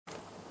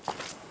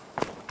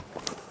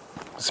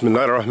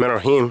Bismillah ar-Rahman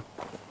ar-Rahim.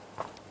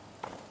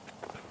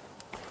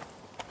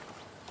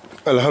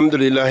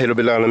 Alhamdulillahi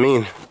Rabbil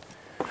Alameen.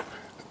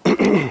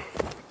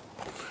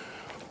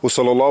 Wa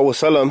sallallahu wa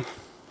sallam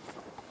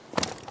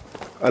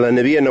ala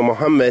nabiyyina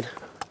Muhammad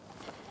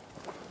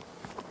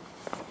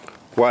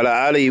wa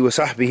ala alihi wa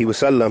sahbihi wa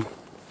sallam.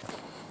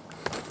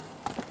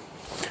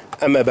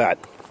 Amma ba'd.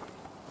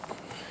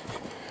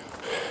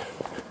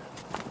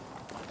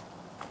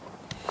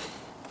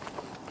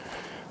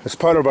 As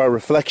part of our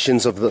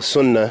reflections of the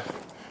Sunnah,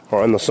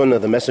 or on the Sunnah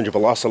of the Messenger of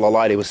Allah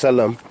sallallahu alaihi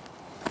wasallam,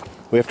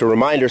 we have to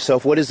remind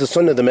ourselves, what is the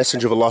Sunnah of the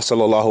Messenger of Allah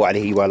sallallahu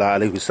alaihi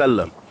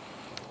wasallam?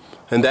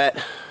 And that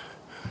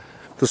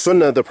the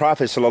Sunnah of the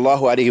Prophet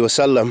sallallahu alaihi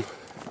wasallam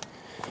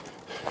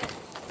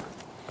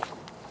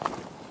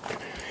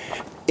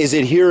is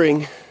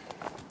adhering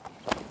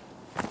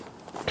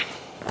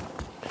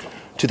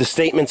to the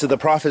statements of the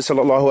Prophet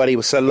sallallahu alaihi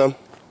wasallam,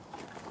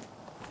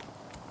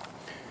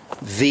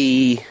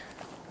 the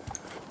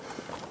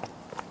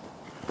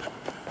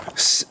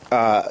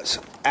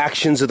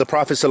actions of the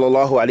Prophet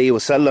sallallahu alaihi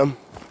wasallam,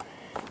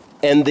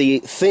 and the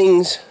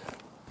things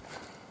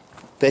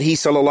that he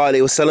sallallahu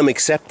alaihi wasallam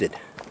accepted,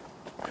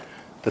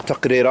 the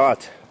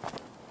taqrirat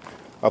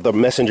of the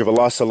Messenger of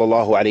Allah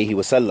sallallahu alaihi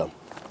wasallam.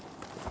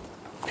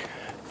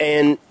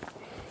 And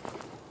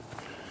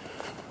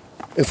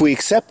if we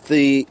accept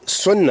the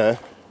Sunnah,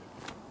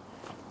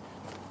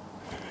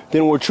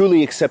 then we're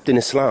truly accepting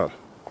Islam,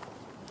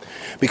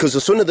 because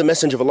the Sunnah of the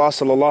Messenger of Allah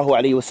sallallahu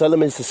alaihi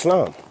wasallam is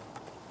Islam.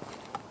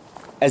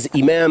 As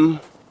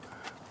Imam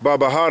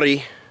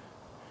Barbahari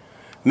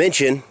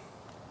mentioned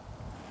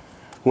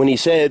when he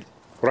said,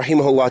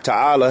 rahimahullah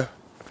ta'ala,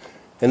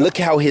 and look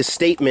how his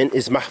statement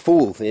is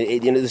mahfuz.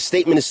 The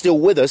statement is still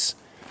with us.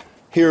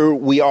 Here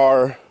we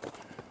are,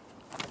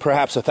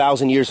 perhaps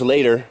 1,000 years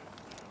later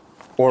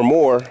or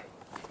more,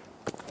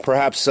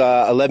 perhaps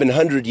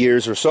 1,100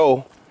 years or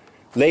so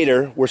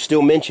later, we're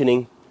still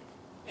mentioning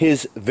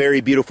his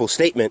very beautiful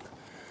statement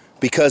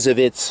because of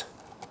its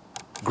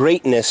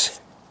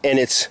greatness and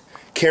its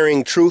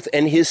carrying truth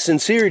and his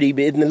sincerity,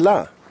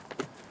 bi'idhnillah,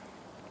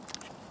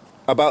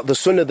 about the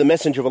Sunnah of the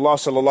Messenger of Allah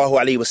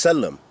sallallahu alaihi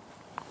wasallam.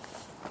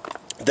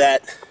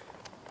 That,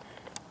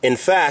 in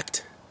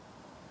fact,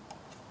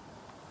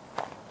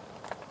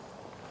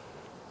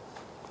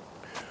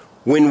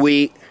 when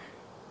he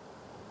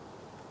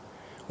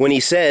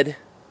said,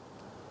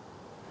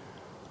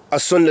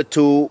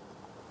 as-sunnatu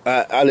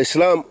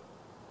al-Islam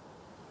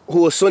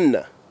huwa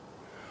sunnah,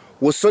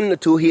 wa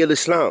sunnatu hiya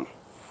al-Islam,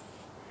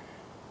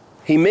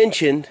 he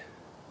mentioned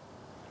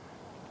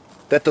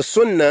that the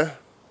Sunnah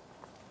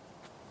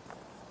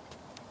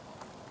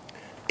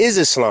is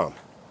Islam,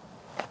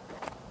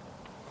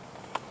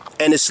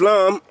 and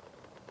Islam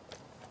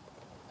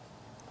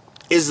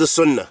is the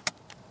Sunnah,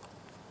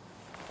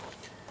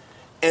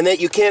 and that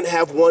you can't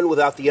have one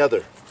without the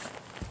other.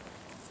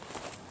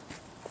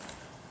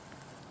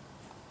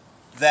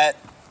 That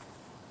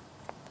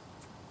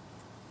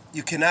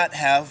you cannot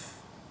have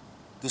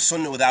the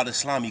Sunnah without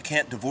Islam. You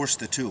can't divorce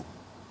the two.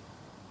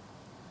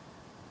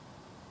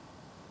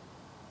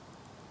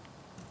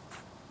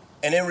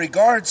 And in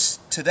regards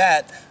to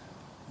that,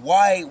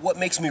 what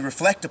makes me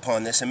reflect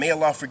upon this, and may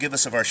Allah forgive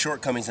us of our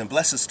shortcomings and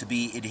bless us to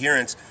be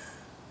adherents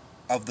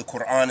of the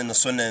Quran and the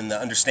Sunnah and the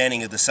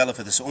understanding of the Salaf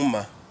of this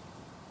Ummah,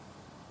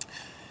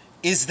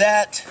 is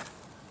that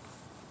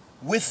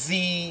when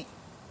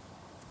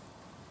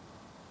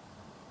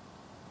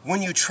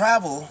you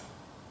travel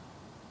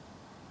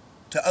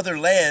to other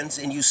lands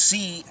and you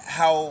see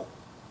how,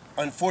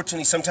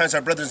 unfortunately, sometimes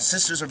our brothers and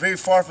sisters are very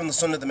far from the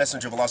Sunnah of the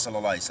Messenger of Allah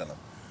sallallahu alaihi wasallam.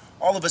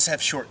 All of us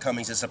have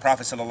shortcomings, as the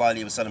Prophet sallallahu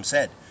alaihi wasallam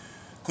said.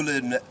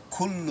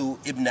 Kullu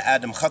ibn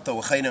Adam khata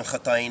wa khayran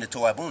khata'in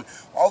tawabun.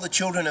 All the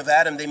children of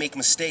Adam, they make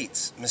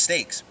mistakes.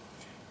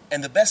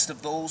 And the best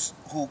of those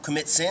who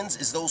commit sins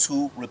is those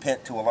who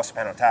repent to Allah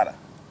subhanahu wa ta'ala.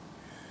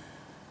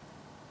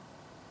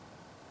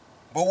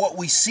 But what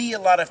we see a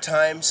lot of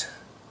times,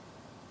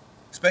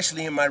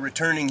 especially in my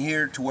returning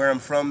here to where I'm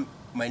from,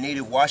 my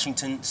native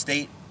Washington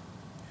state,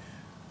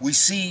 we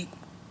see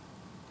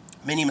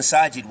many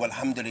masajid,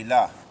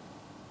 walhamdulillah.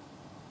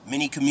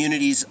 Many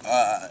communities,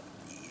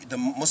 the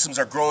Muslims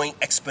are growing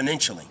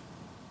exponentially.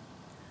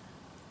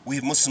 We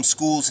have Muslim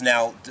schools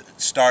now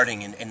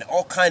starting and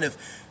all kind of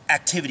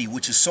activity,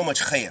 which is so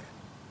much khair.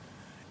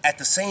 At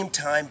the same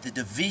time, the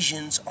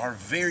divisions are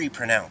very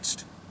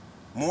pronounced,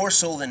 more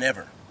so than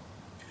ever,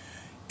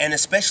 and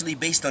especially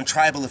based on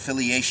tribal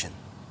affiliation.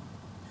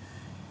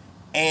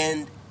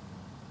 And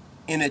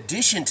in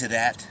addition to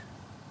that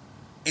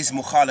is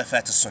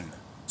mukhalafat as-sunnah.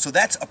 So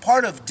that's a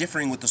part of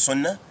differing with the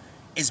sunnah,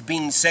 is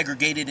being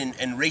segregated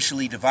and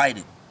racially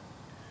divided.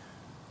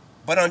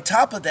 But on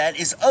top of that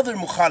is other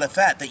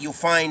mukhalafat that you'll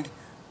find.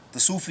 The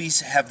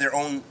Sufis have their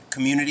own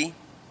community.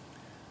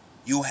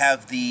 You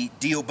have the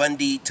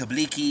Deobandi,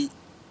 Tablighi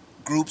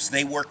groups,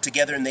 they work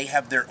together and they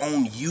have their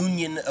own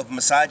union of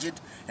masajid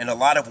and a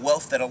lot of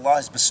wealth that Allah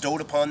has bestowed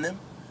upon them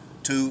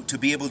to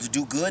be able to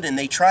do good, and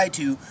they try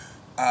to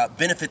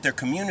benefit their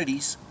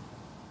communities.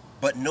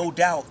 But no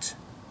doubt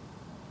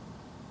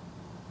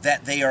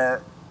that they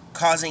are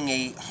causing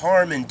a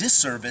harm and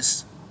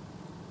disservice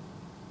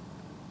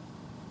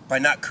by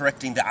not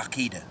correcting the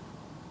aqidah,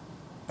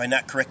 by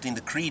not correcting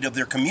the creed of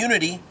their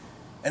community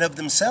and of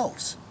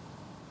themselves.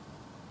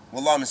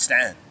 Wallahu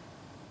musta'an.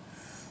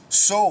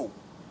 So,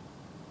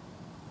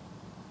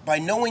 by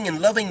knowing and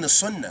loving the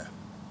sunnah,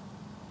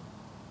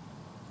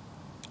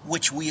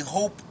 which we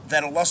hope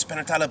that Allah subhanahu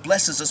wa ta'ala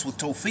blesses us with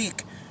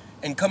tawfiq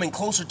and coming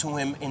closer to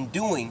Him in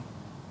doing,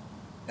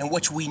 and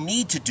which we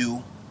need to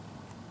do,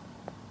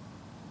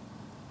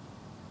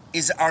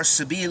 is our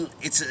sabil,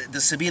 it's the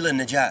sabil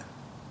al-najat.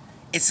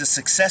 It's a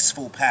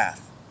successful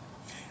path.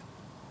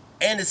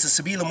 And it's the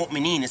sabil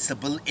al-mu'mineen,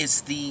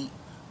 it's the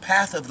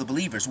path of the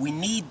believers. We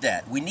need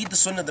that. We need the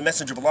sunnah of the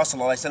Messenger of Allah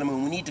sallallahu alaihi wasallam,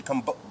 and we need to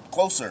come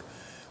closer.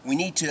 We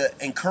need to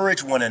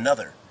encourage one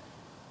another.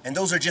 And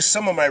those are just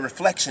some of my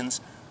reflections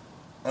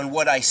on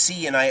what I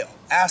see, and I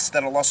ask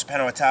that Allah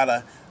subhanahu wa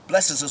ta'ala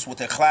blesses us with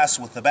ikhlas,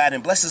 with the bad,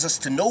 and blesses us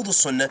to know the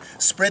sunnah,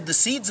 spread the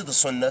seeds of the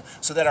sunnah,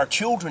 so that our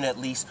children at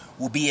least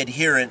will be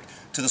adherent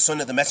to the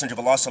sunnah of the Messenger of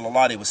Allah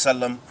sallallahu alaihi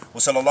wasallam. Wa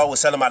sallallahu wa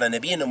sallam ala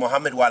nabiyyina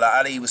Muhammad wa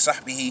ala alihi wa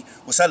sahbihi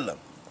wa sallam.